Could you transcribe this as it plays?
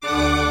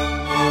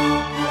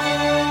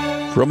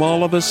From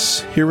all of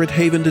us here at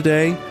Haven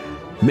today,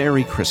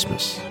 Merry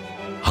Christmas.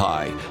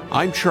 Hi,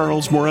 I'm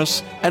Charles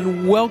Morris,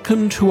 and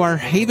welcome to our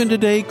Haven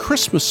Today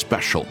Christmas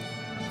special,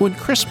 when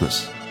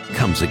Christmas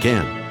comes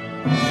again.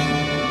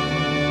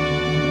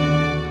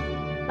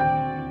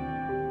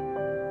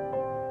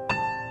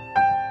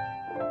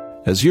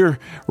 As you're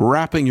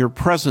wrapping your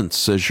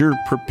presents, as you're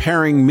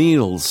preparing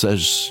meals,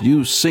 as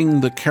you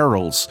sing the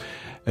carols,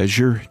 as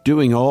you're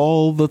doing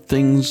all the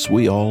things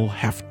we all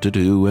have to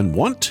do and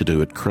want to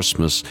do at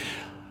Christmas,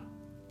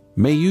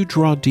 may you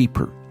draw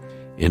deeper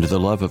into the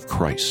love of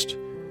Christ.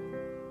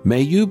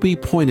 May you be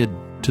pointed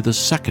to the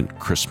second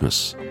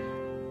Christmas.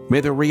 May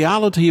the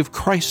reality of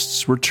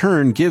Christ's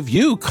return give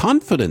you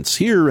confidence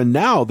here and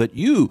now that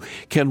you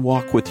can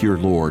walk with your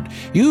Lord.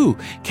 You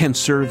can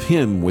serve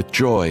Him with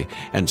joy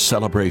and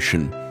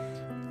celebration.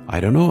 I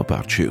don't know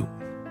about you,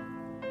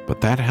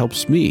 but that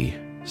helps me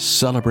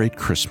celebrate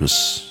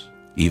Christmas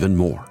even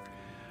more.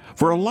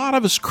 For a lot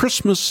of us,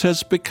 Christmas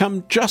has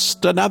become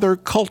just another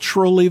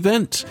cultural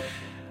event.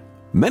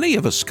 Many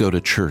of us go to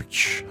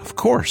church, of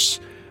course,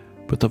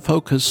 but the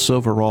focus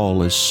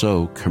overall is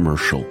so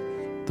commercial.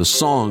 The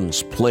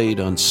songs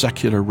played on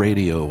secular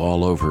radio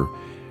all over,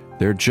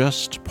 they're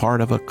just part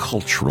of a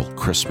cultural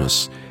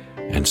Christmas,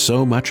 and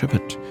so much of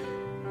it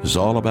is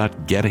all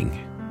about getting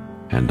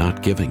and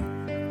not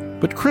giving.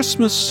 But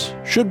Christmas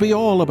should be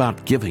all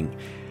about giving,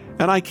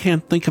 and I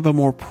can't think of a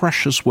more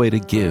precious way to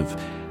give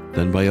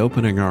than by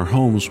opening our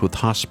homes with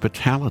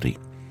hospitality,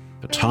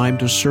 a time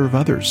to serve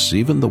others,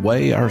 even the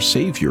way our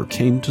Savior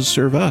came to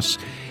serve us,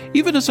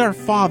 even as our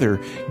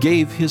Father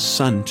gave His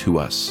Son to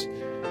us.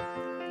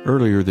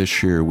 Earlier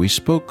this year, we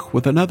spoke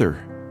with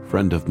another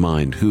friend of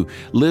mine who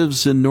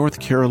lives in North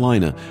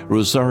Carolina,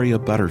 Rosaria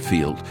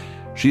Butterfield.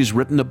 She's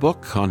written a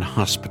book on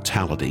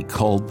hospitality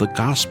called The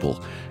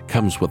Gospel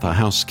Comes with a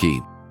House Key.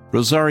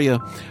 Rosaria,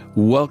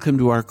 welcome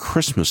to our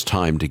Christmas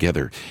time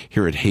together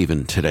here at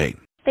Haven today.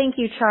 Thank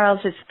you, Charles.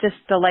 It's just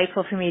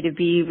delightful for me to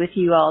be with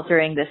you all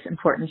during this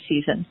important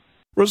season.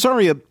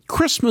 Rosaria,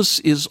 Christmas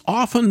is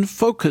often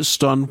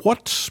focused on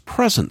what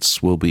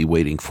presents will be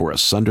waiting for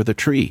us under the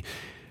tree.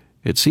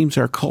 It seems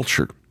our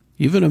culture,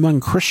 even among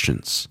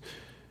Christians,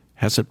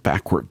 has it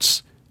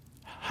backwards.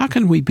 How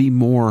can we be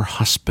more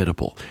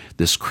hospitable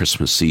this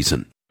Christmas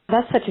season?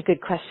 That's such a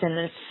good question,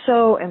 and it's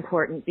so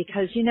important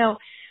because,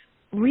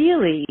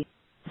 really,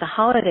 the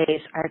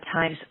holidays are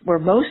times where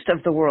most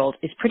of the world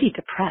is pretty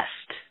depressed.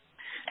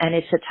 And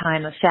it's a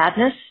time of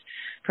sadness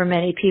for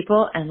many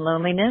people and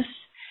loneliness.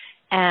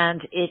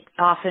 And it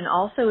often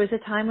also is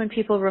a time when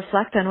people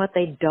reflect on what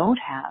they don't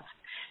have.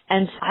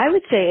 And I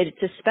would say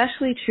it's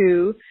especially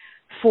true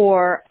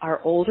for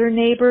our older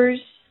neighbors,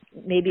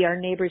 maybe our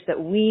neighbors that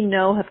we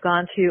know have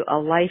gone through a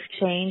life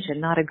change and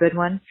not a good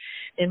one.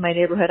 In my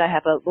neighborhood, I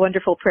have a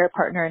wonderful prayer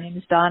partner. Her name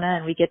is Donna,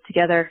 and we get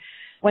together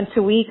once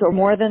a week or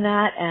more than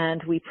that,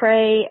 and we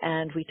pray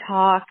and we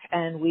talk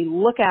and we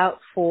look out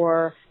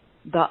for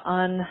the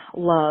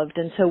unloved.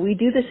 And so we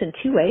do this in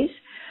two ways.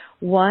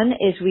 One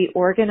is we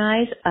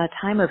organize a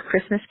time of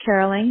Christmas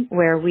caroling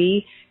where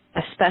we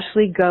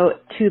especially go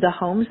to the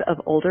homes of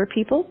older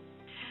people.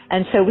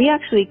 And so we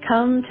actually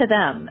come to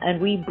them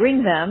and we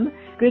bring them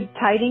good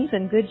tidings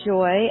and good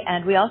joy,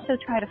 and we also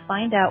try to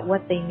find out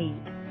what they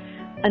need.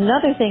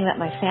 Another thing that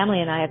my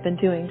family and I have been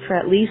doing for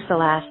at least the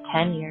last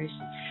 10 years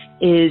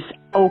is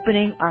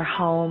opening our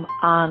home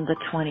on the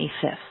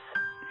 25th.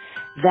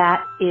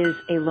 That is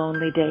a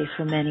lonely day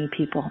for many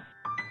people.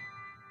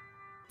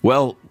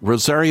 Well,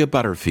 Rosaria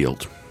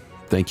Butterfield,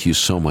 thank you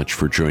so much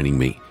for joining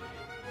me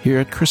here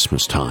at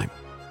Christmas time.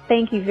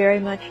 Thank you very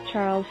much,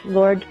 Charles.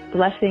 Lord,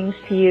 blessings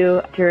to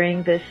you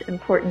during this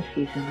important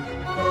season.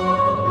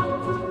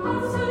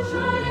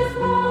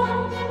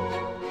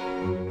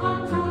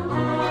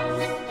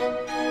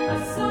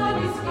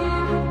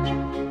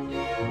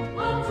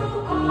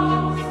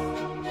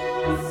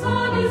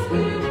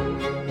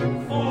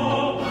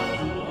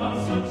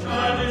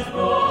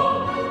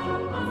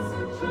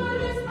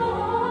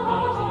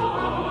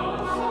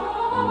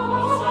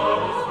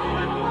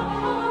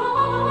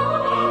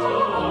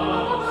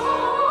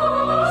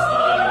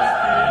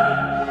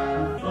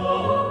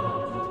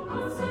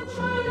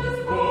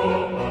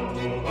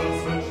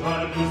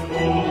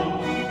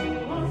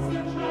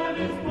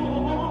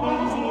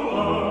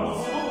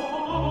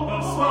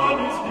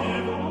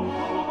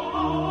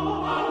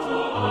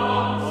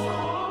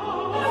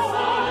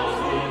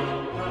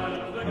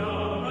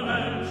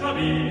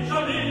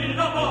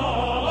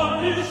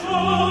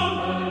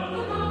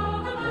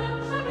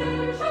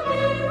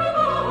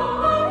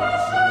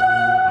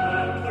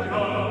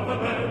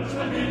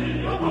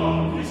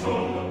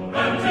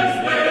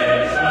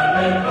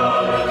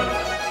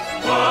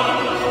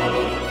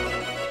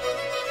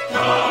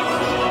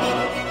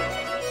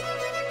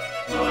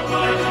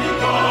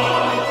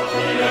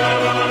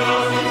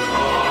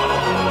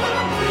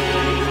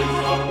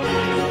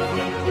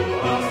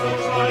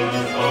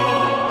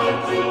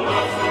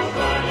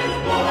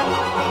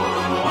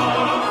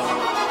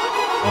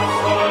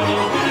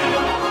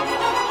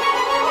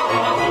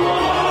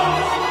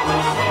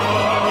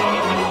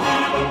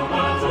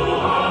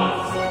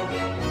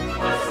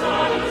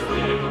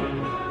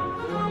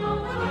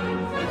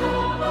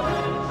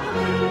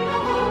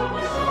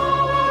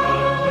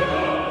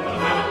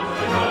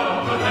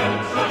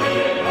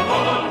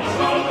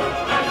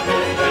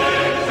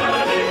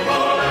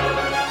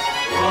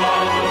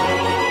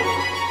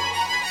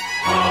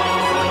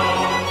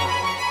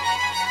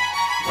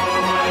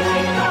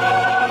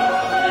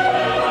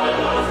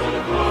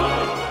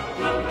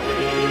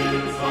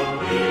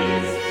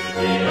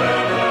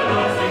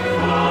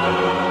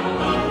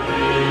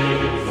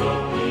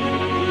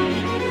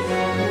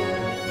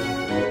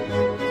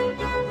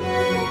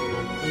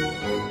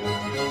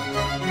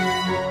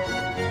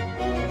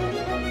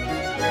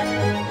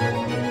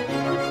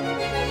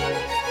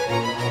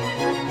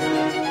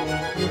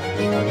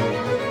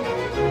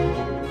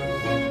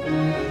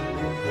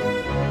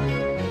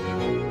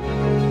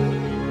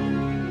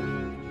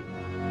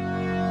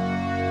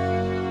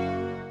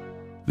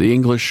 the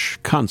English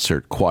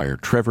concert choir,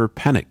 Trevor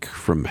Pennick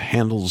from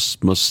Handel's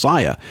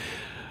Messiah,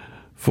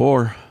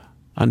 for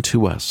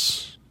Unto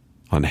Us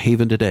on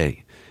Haven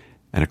Today,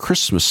 and a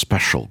Christmas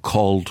special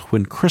called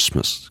When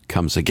Christmas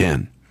Comes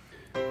Again.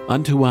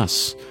 Unto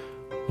us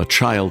a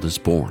child is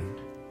born.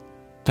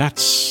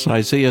 That's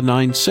Isaiah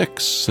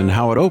 9:6, and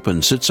how it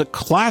opens. It's a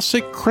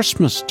classic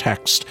Christmas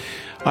text.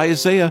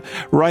 Isaiah,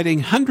 writing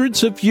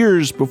hundreds of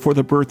years before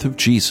the birth of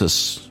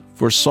Jesus,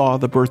 foresaw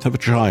the birth of a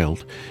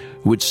child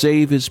who would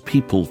save his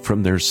people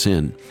from their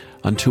sin.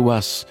 Unto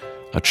us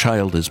a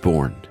child is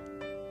born.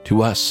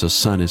 To us a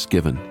son is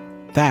given.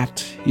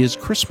 That is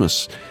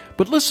Christmas.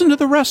 But listen to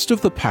the rest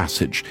of the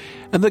passage.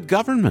 And the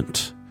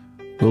government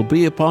will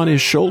be upon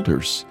his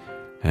shoulders,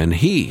 and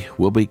he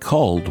will be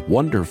called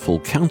Wonderful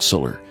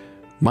Counselor,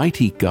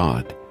 Mighty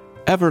God,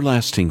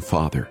 Everlasting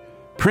Father,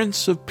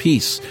 Prince of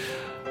Peace.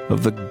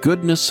 Of the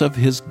goodness of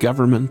his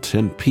government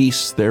and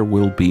peace there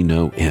will be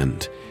no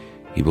end.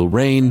 He will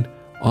reign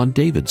on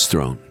David's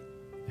throne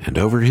and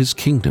over his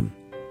kingdom,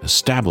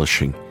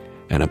 establishing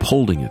and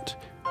upholding it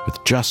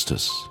with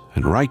justice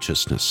and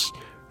righteousness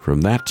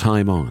from that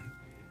time on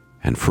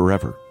and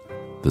forever.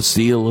 The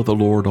zeal of the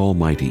Lord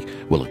Almighty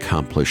will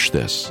accomplish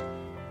this.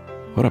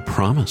 What a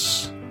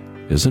promise,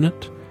 isn't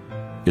it?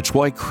 It's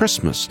why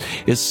Christmas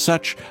is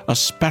such a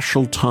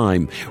special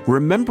time,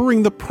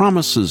 remembering the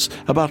promises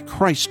about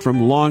Christ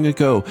from long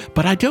ago.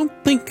 But I don't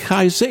think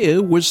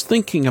Isaiah was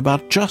thinking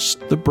about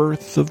just the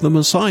birth of the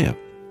Messiah,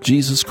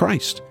 Jesus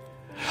Christ.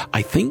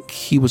 I think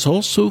he was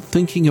also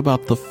thinking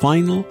about the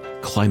final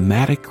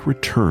climatic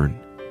return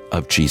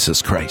of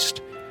Jesus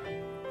Christ.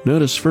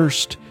 Notice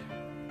first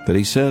that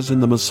he says in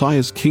the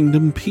Messiah's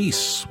kingdom,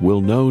 peace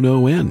will know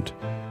no end.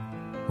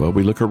 Well,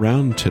 we look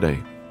around today.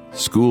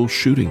 School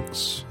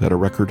shootings at a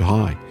record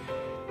high,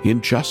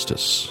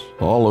 injustice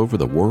all over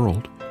the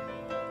world.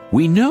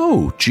 We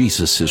know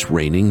Jesus is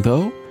reigning,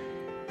 though.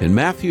 In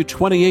Matthew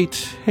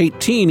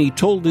 28:18, he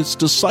told his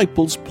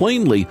disciples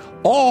plainly,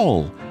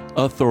 all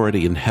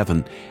authority in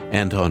heaven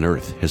and on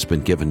earth has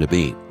been given to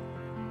me.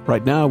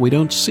 Right now, we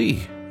don't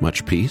see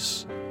much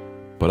peace,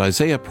 but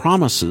Isaiah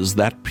promises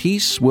that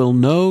peace will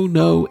know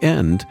no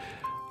end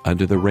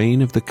under the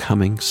reign of the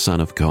coming Son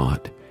of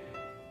God.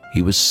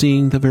 He was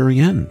seeing the very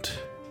end.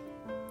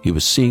 He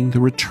was seeing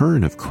the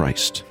return of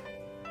Christ,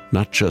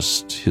 not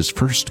just his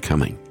first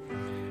coming.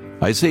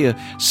 Isaiah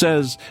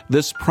says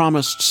this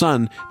promised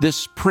son,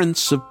 this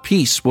Prince of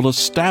Peace, will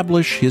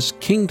establish his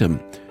kingdom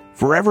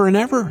forever and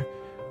ever.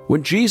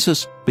 When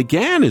Jesus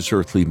began his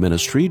earthly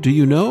ministry, do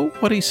you know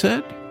what he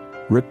said?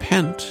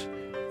 Repent,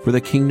 for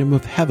the kingdom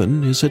of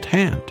heaven is at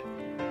hand.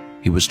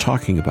 He was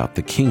talking about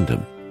the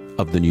kingdom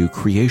of the new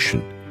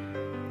creation.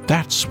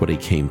 That's what he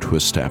came to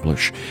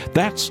establish.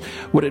 That's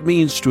what it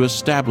means to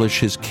establish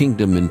his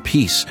kingdom in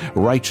peace,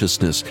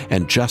 righteousness,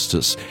 and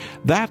justice.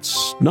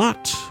 That's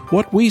not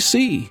what we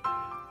see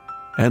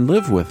and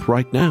live with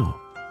right now.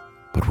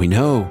 But we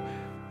know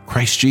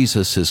Christ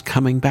Jesus is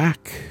coming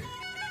back.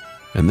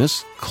 And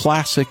this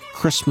classic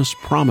Christmas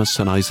promise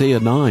in Isaiah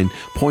 9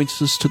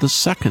 points us to the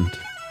second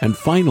and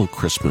final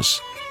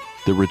Christmas,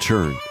 the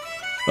return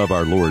of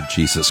our Lord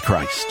Jesus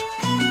Christ.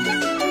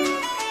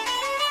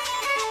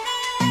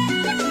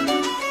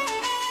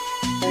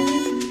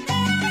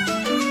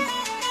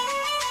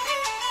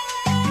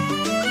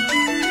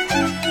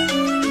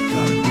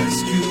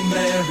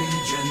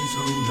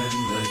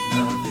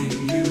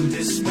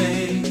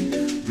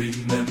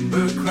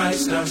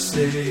 Our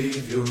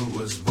Savior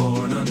was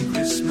born on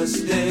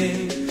Christmas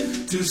Day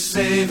to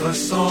save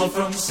us all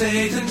from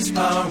Satan's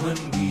power when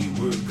we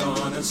were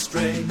gone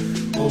astray.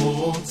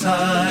 Oh,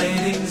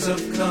 tidings of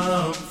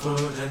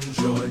comfort and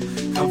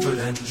joy, comfort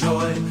and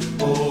joy.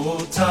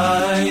 Oh,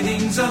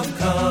 tidings of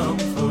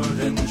comfort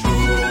and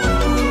joy.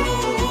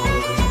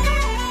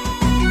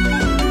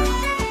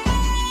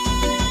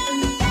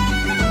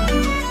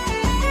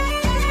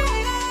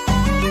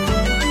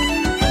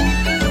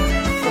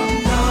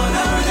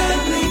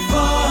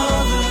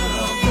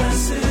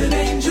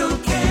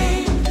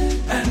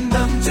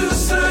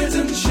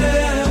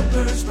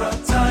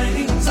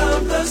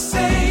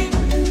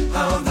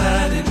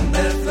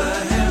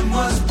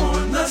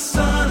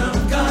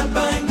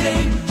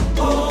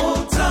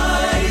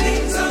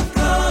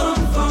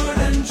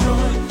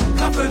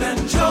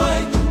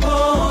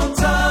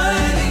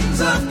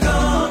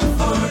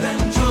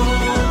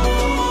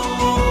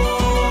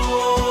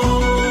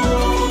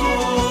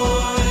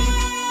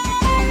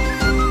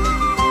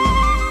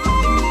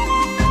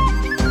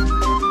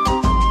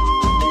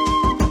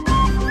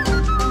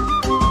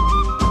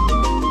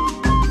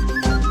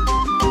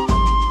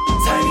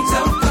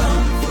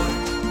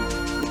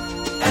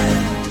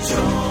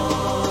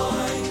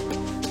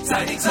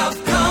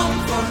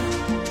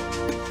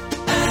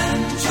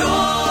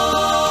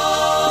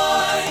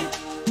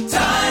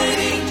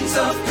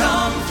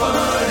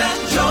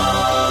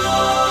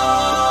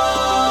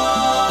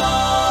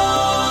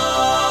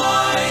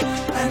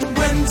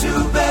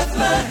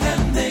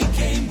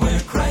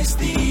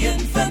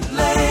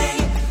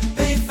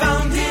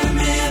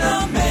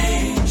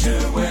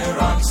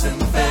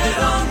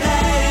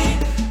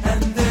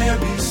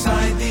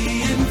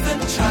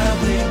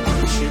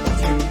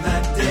 him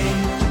that day.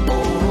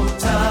 Oh,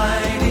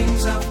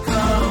 tidings of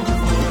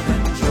comfort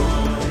and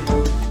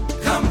joy,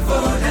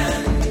 comfort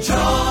and joy.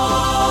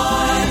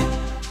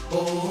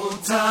 Oh,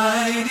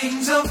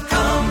 tidings of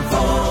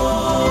comfort,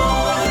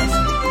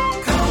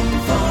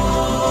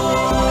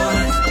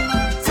 comfort,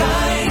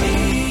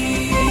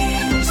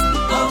 tidings of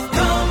comfort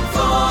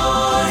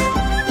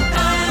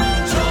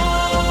and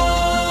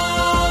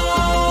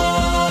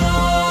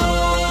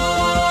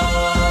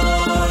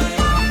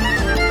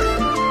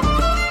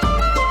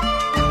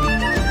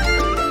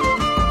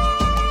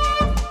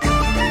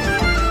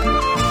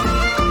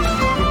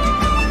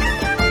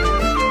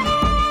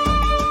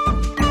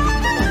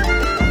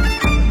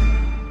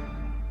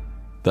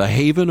The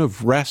Haven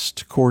of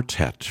Rest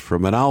Quartet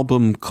from an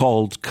album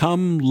called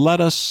Come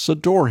Let Us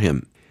Adore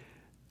Him.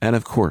 And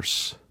of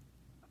course,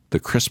 the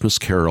Christmas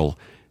carol,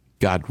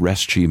 God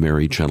Rest Ye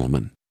Merry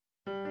Gentlemen,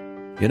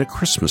 in a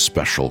Christmas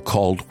special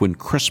called When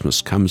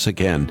Christmas Comes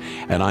Again.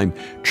 And I'm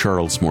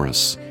Charles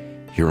Morris,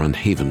 here on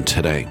Haven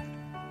today.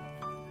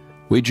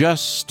 We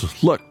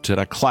just looked at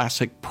a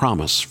classic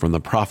promise from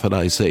the prophet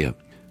Isaiah,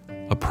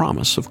 a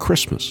promise of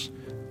Christmas,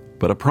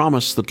 but a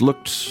promise that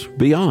looked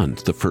beyond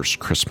the first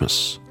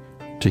Christmas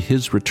to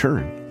his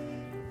return.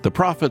 The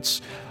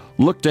prophets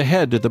looked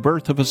ahead to the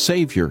birth of a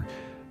Savior,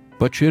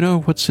 but you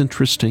know what's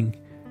interesting?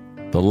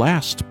 The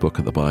last book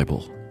of the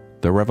Bible,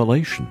 the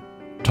Revelation,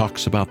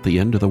 talks about the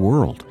end of the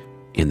world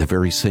in the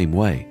very same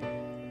way.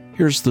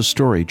 Here's the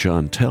story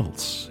John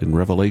tells in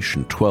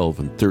Revelation 12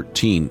 and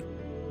 13.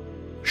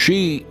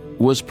 She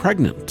was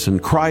pregnant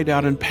and cried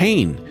out in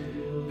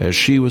pain as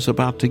she was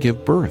about to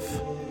give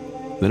birth.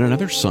 Then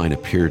another sign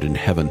appeared in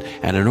heaven,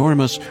 an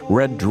enormous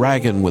red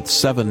dragon with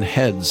 7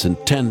 heads and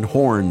 10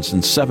 horns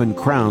and 7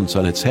 crowns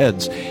on its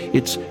heads.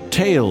 Its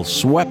tail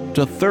swept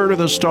a third of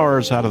the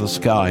stars out of the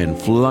sky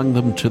and flung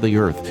them to the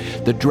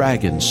earth. The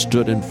dragon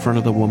stood in front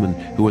of the woman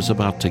who was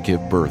about to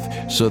give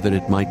birth, so that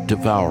it might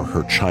devour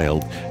her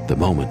child the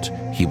moment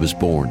he was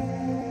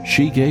born.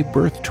 She gave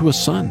birth to a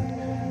son,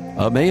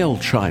 a male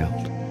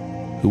child,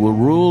 who will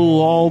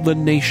rule all the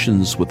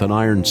nations with an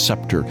iron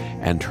scepter,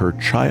 and her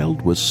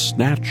child was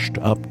snatched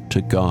up to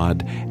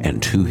God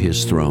and to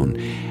his throne.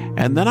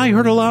 And then I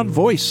heard a loud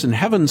voice in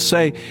heaven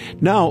say,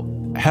 Now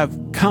have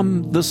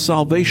come the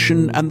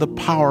salvation and the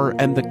power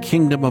and the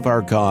kingdom of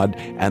our God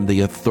and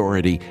the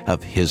authority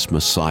of his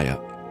Messiah.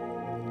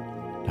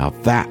 Now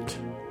that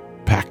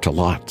packed a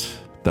lot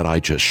that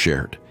I just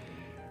shared.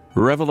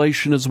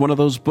 Revelation is one of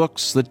those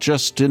books that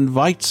just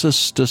invites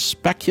us to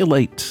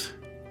speculate,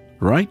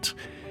 right?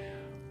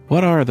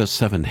 What are the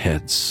 7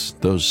 heads,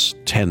 those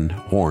 10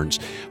 horns?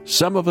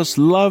 Some of us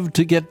love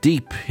to get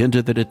deep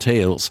into the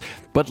details,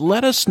 but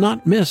let us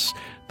not miss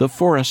the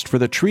forest for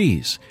the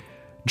trees.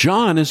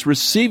 John is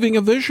receiving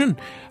a vision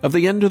of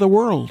the end of the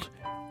world,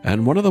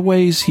 and one of the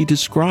ways he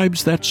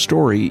describes that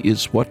story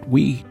is what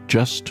we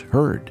just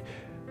heard,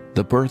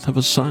 the birth of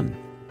a son,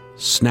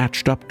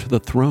 snatched up to the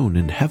throne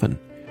in heaven.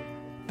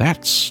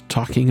 That's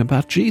talking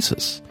about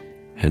Jesus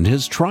and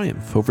his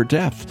triumph over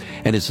death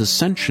and his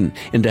ascension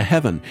into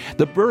heaven.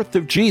 The birth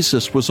of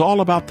Jesus was all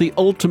about the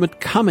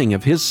ultimate coming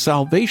of his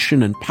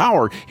salvation and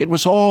power. It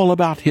was all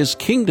about his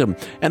kingdom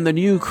and the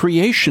new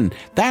creation.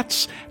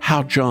 That's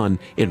how John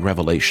in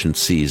Revelation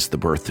sees the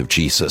birth of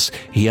Jesus.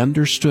 He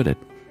understood it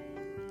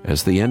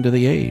as the end of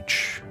the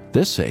age,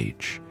 this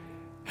age.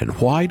 And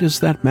why does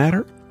that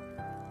matter?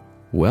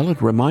 Well,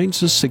 it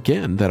reminds us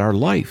again that our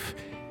life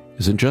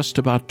isn't just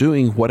about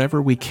doing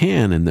whatever we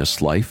can in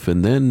this life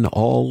and then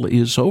all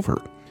is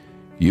over.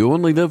 You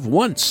only live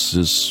once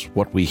is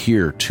what we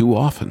hear too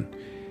often.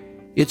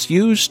 It's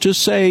used to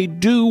say,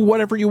 do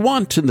whatever you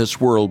want in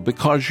this world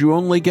because you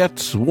only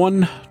get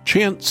one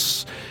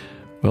chance.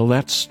 Well,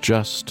 that's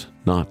just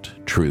not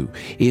true.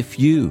 If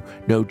you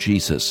know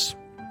Jesus,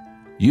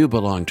 you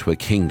belong to a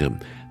kingdom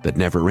that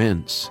never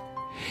ends.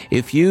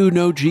 If you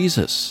know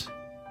Jesus,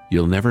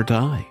 you'll never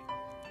die.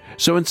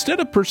 So instead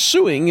of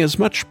pursuing as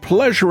much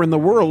pleasure in the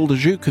world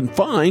as you can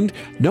find,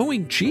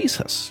 knowing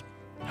Jesus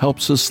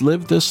helps us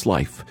live this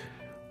life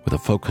with a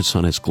focus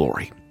on his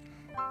glory.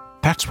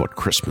 That's what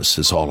Christmas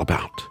is all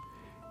about.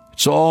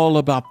 It's all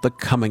about the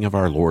coming of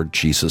our Lord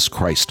Jesus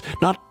Christ,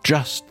 not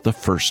just the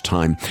first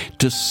time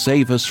to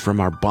save us from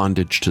our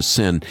bondage to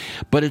sin,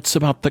 but it's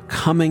about the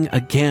coming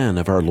again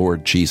of our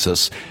Lord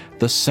Jesus,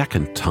 the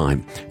second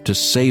time to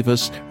save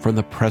us from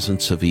the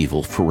presence of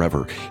evil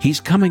forever. He's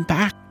coming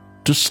back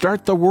to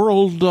start the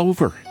world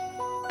over,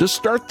 to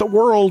start the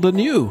world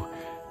anew,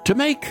 to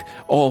make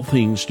all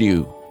things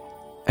new.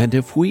 And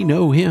if we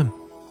know him,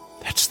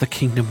 that's the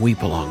kingdom we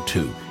belong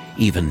to,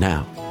 even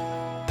now.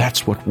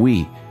 That's what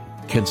we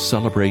can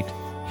celebrate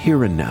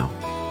here and now,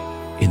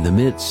 in the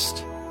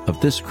midst of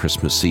this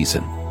Christmas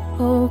season.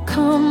 Oh,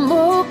 come,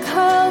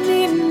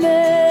 Emmanuel,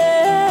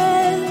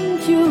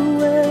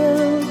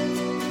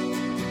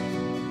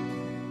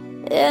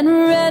 and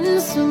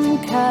ransom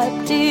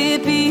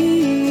captive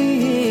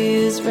Israel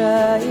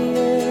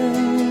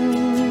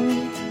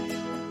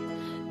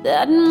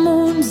that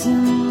mourns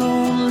in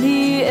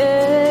lonely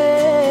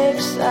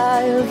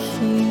exile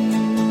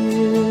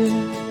here.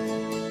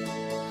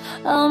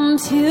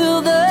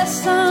 until the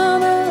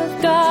Son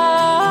of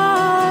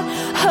God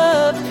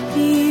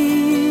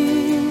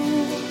appear.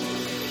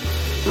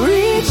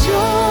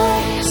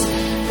 Rejoice,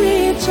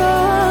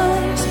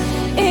 rejoice,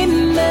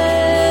 Emmanuel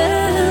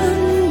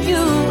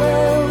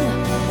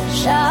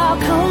shall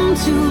come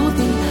to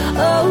thee,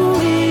 O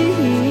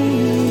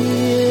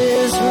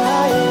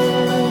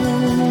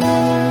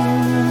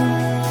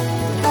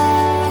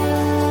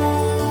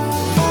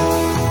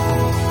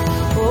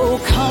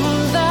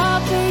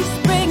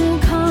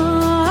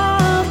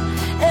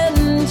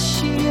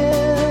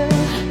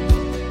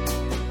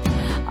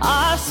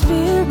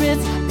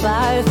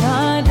by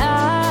thine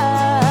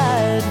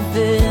advent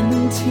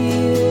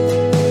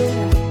here,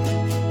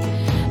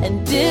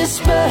 and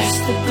disperse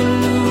the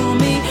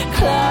gloomy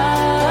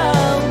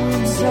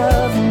clouds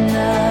of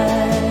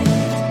night,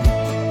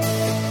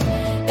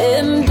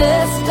 and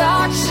death's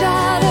dark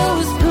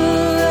shadows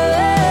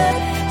put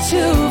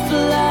to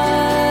flight.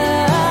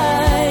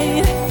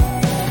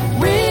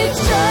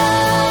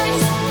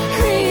 Rejoice,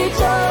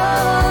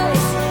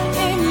 rejoice,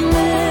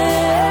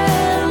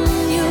 Emmanuel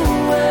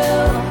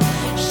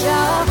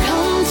shall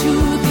come to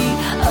thee,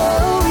 O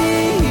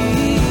Israel.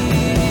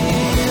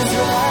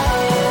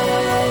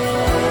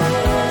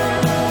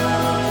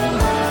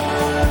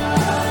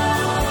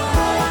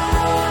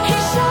 He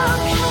shall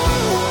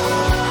come.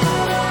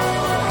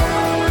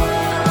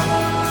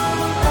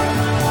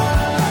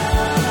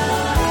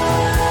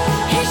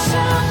 He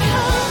shall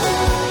come.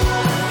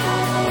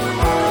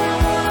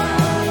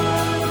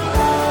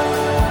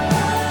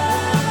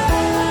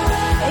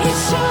 He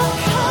shall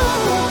come.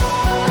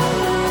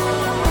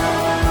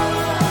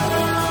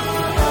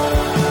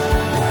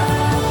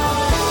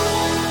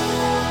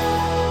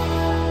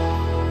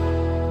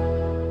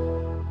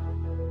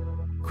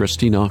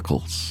 Christy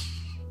Knuckles.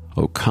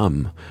 O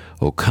come,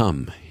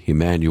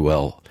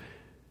 Emmanuel.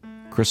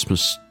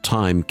 Christmas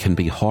time can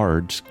be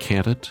hard,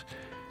 can't it?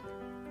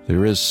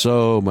 There is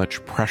so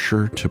much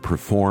pressure to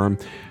perform,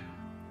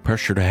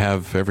 pressure to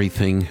have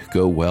everything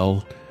go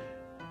well.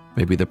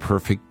 Maybe the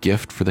perfect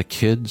gift for the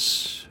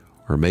kids,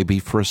 or maybe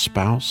for a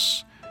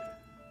spouse,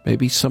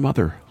 maybe some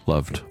other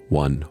loved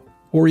one,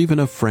 or even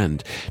a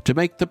friend, to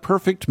make the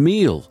perfect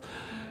meal,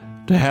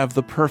 to have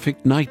the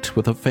perfect night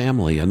with a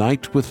family, a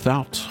night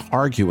without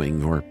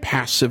arguing or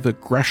passive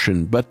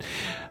aggression. But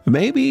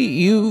maybe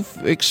you've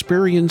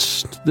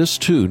experienced this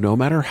too. No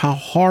matter how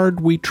hard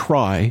we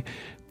try,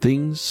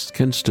 things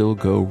can still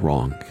go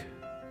wrong.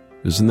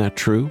 Isn't that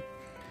true?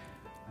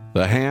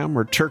 The ham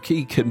or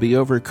turkey can be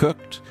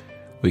overcooked.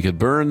 We could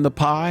burn the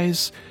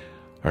pies.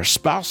 Our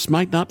spouse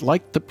might not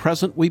like the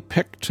present we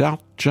picked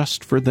out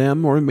just for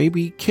them, or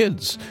maybe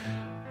kids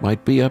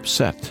might be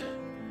upset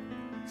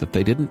that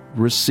they didn't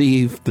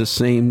receive the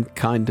same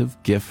kind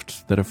of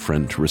gift that a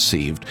friend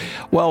received.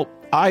 Well,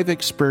 I've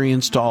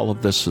experienced all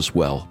of this as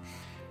well.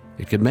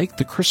 It can make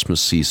the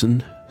Christmas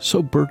season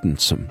so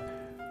burdensome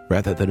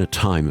rather than a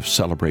time of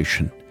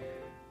celebration.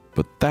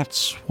 But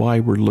that's why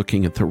we're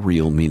looking at the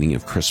real meaning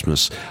of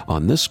Christmas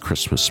on this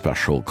Christmas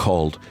special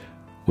called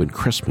When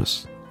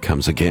Christmas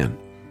Comes Again.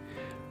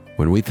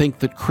 When we think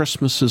that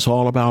Christmas is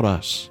all about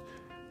us,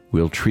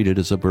 we'll treat it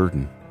as a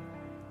burden.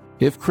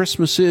 If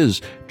Christmas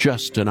is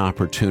just an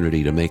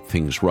opportunity to make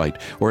things right,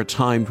 or a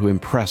time to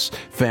impress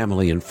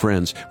family and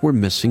friends, we're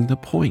missing the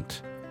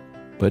point.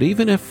 But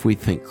even if we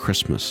think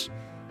Christmas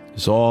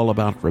is all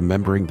about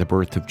remembering the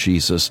birth of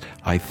Jesus,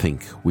 I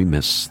think we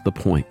miss the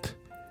point.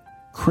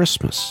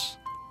 Christmas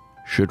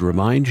should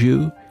remind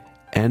you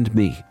and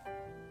me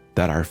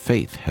that our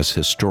faith has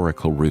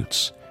historical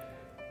roots.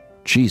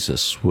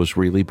 Jesus was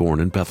really born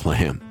in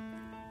Bethlehem.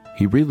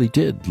 He really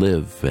did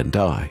live and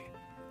die.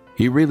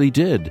 He really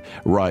did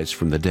rise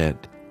from the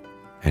dead,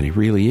 and he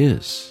really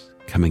is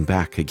coming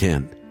back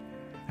again.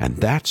 And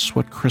that's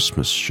what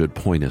Christmas should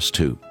point us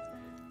to.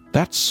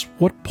 That's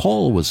what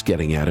Paul was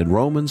getting at in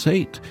Romans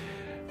 8.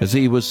 As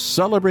he was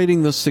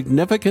celebrating the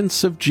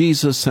significance of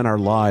Jesus in our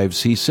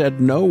lives, he said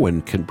no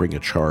one can bring a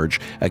charge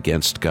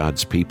against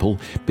God's people,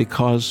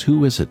 because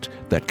who is it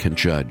that can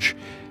judge?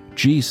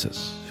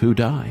 Jesus, who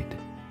died.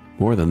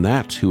 More than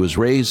that, who was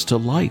raised to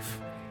life,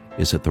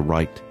 is at the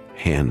right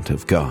hand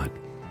of God.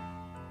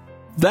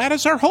 That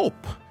is our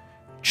hope.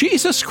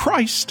 Jesus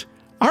Christ,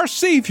 our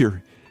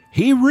Savior,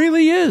 He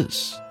really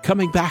is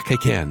coming back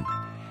again.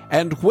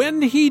 And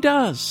when He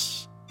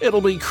does,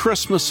 it'll be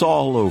Christmas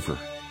all over,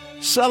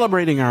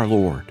 celebrating our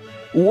Lord,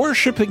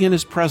 worshiping in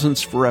His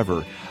presence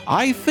forever.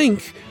 I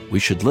think we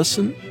should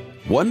listen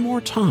one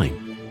more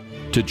time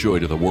to Joy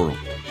to the World.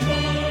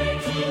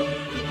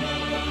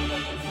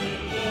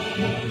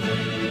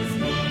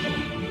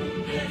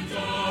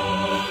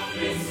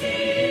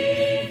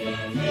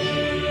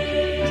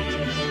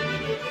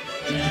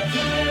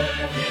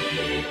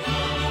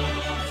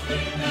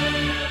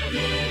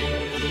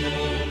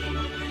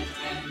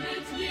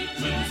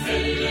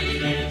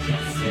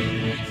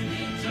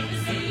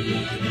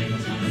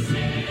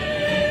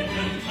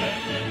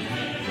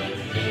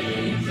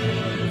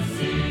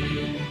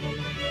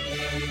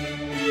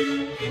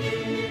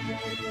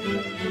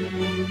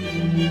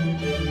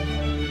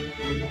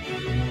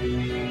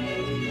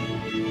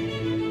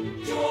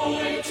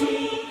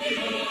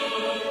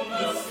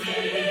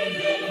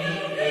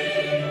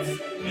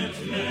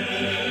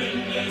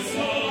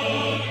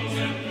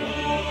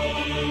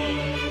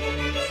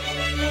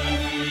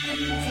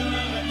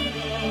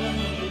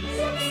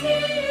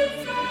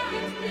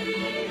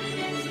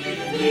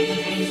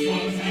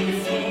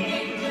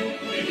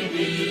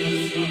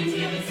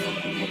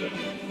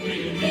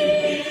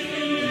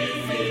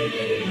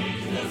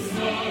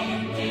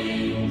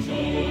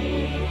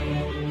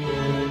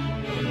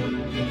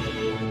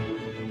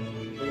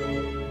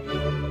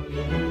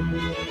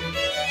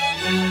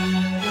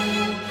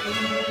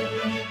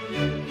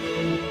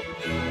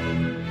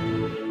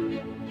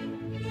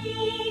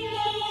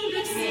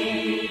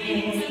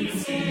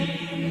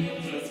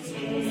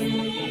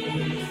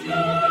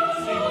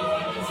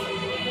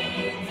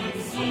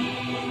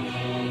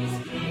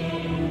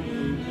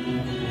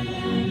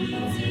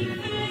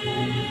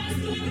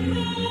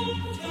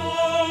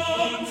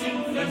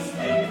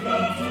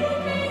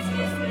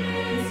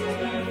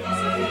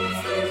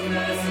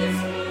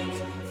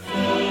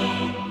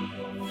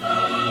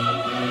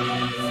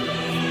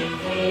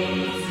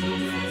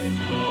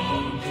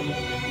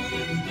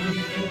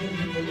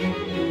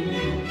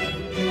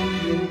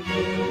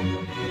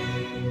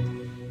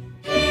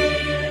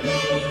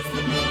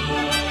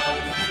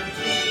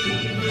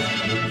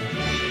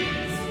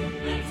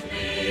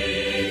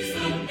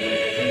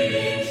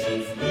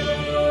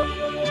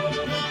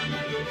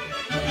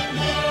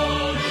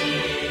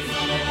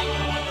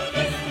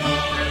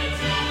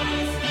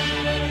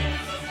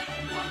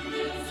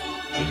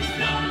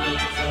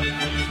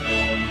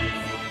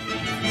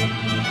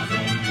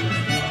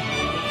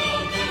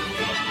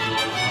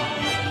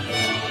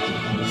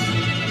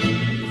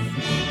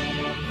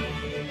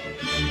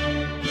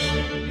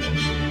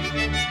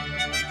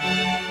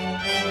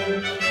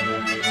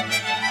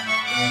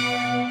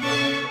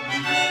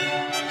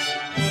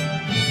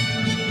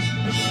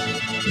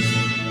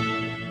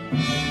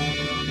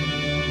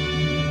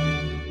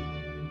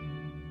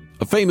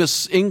 A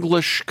famous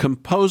English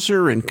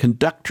composer and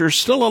conductor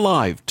still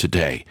alive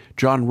today,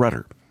 John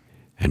Rutter,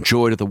 and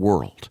Joy to the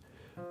World,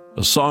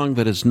 a song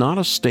that is not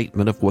a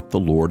statement of what the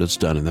Lord has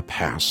done in the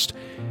past.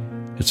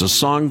 It's a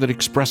song that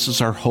expresses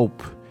our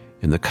hope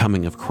in the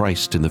coming of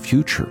Christ in the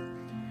future.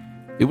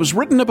 It was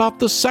written about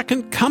the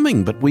second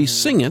coming, but we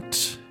sing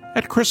it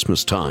at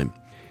Christmas time.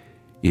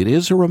 It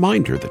is a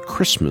reminder that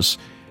Christmas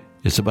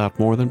is about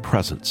more than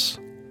presents.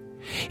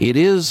 It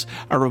is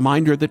a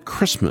reminder that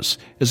Christmas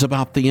is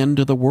about the end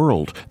of the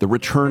world, the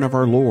return of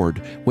our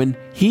Lord. When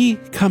He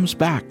comes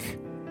back,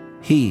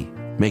 He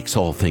makes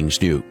all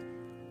things new.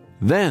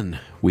 Then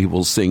we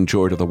will sing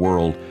Joy to the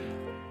World.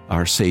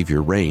 Our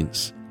Savior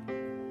reigns.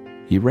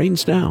 He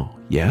reigns now,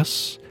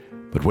 yes,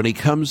 but when He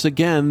comes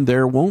again,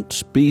 there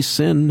won't be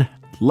sin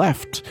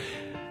left.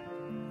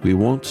 We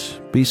won't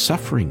be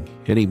suffering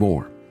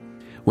anymore.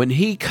 When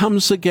He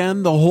comes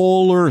again, the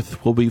whole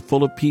earth will be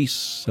full of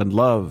peace and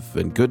love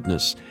and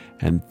goodness,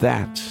 and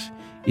that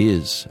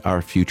is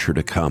our future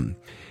to come.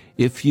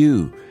 If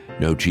you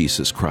know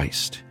Jesus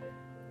Christ,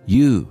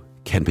 you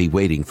can be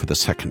waiting for the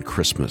second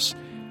Christmas.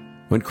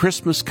 When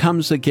Christmas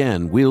comes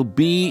again, we'll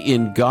be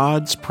in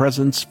God's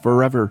presence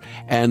forever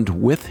and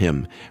with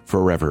Him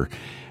forever.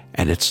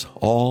 And it's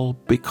all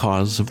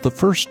because of the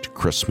first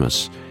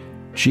Christmas.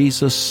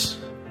 Jesus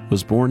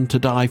was born to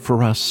die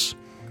for us.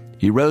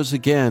 He rose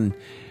again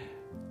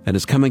and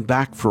is coming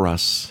back for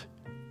us.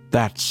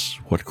 That's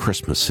what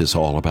Christmas is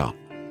all about.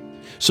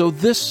 So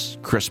this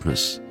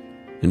Christmas,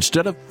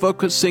 instead of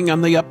focusing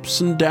on the ups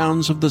and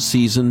downs of the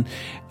season,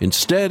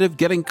 instead of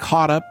getting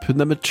caught up in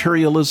the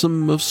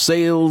materialism of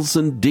sales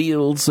and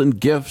deals and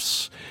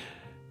gifts,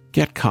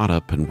 get caught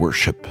up in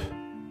worship.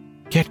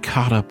 Get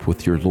caught up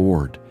with your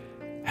Lord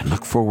and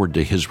look forward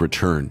to His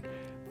return.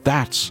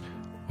 That's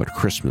what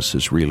Christmas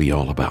is really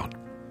all about.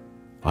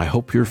 I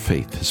hope your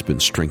faith has been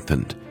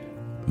strengthened.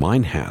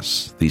 Mine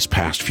has these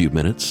past few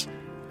minutes.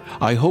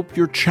 I hope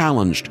you're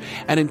challenged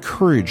and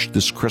encouraged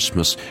this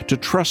Christmas to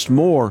trust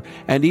more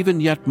and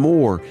even yet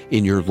more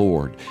in your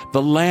Lord,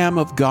 the Lamb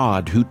of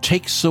God who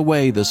takes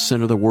away the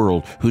sin of the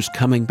world, who's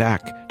coming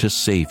back to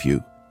save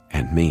you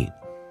and me.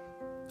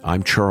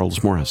 I'm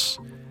Charles Morris,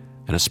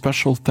 and a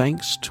special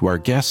thanks to our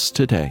guests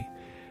today,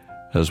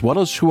 as well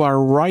as to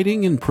our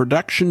writing and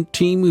production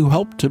team who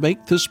helped to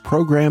make this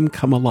program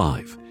come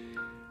alive.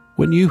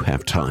 When you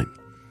have time,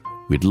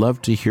 we'd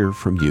love to hear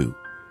from you.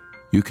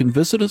 You can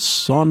visit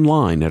us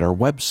online at our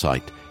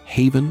website,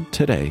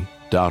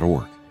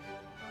 haventoday.org.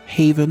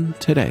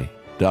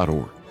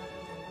 haventoday.org.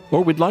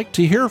 Or we'd like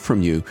to hear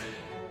from you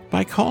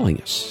by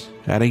calling us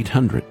at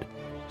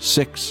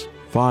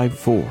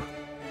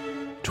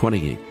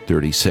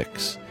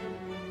 800-654-2836.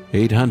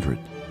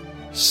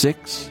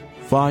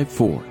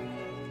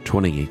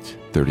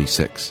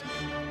 800-654-2836.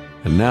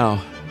 And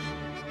now,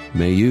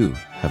 may you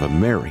have a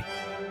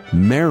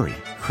Merry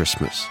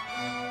Christmas,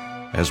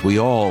 as we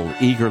all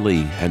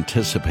eagerly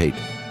anticipate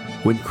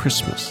when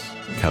Christmas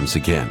comes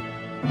again.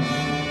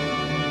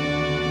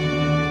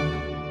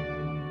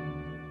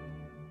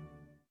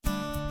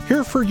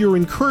 Here for your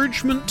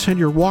encouragement and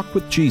your walk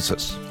with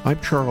Jesus,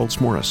 I'm Charles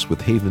Morris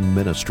with Haven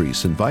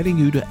Ministries, inviting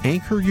you to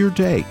anchor your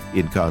day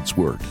in God's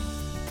Word.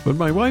 When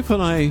my wife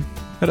and I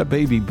had a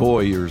baby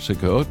boy years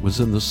ago, it was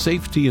in the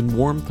safety and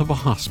warmth of a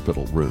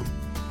hospital room.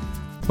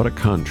 What a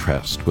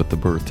contrast with the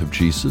birth of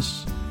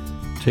Jesus.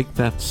 Take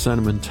that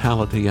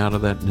sentimentality out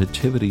of that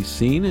nativity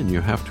scene, and you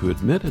have to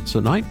admit it's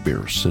a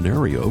nightmare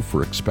scenario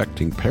for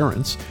expecting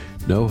parents.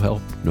 No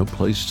help, no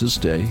place to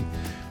stay,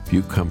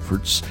 few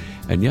comforts.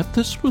 And yet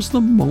this was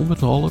the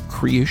moment all of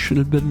creation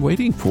had been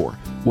waiting for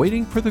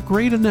the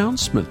great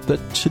announcement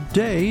that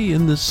today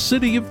in the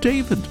city of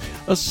David,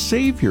 a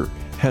Savior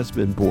has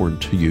been born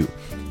to you.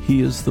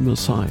 He is the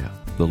Messiah,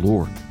 the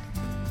Lord,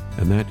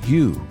 and that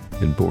you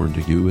And born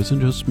to you isn't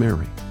just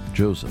Mary,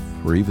 Joseph,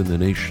 or even the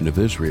nation of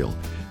Israel.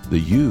 The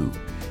you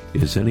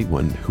is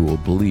anyone who will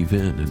believe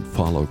in and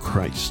follow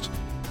Christ.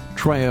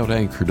 Try out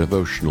Anchor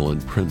Devotional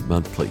in print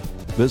monthly.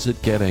 Visit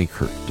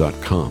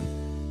getanchor.com.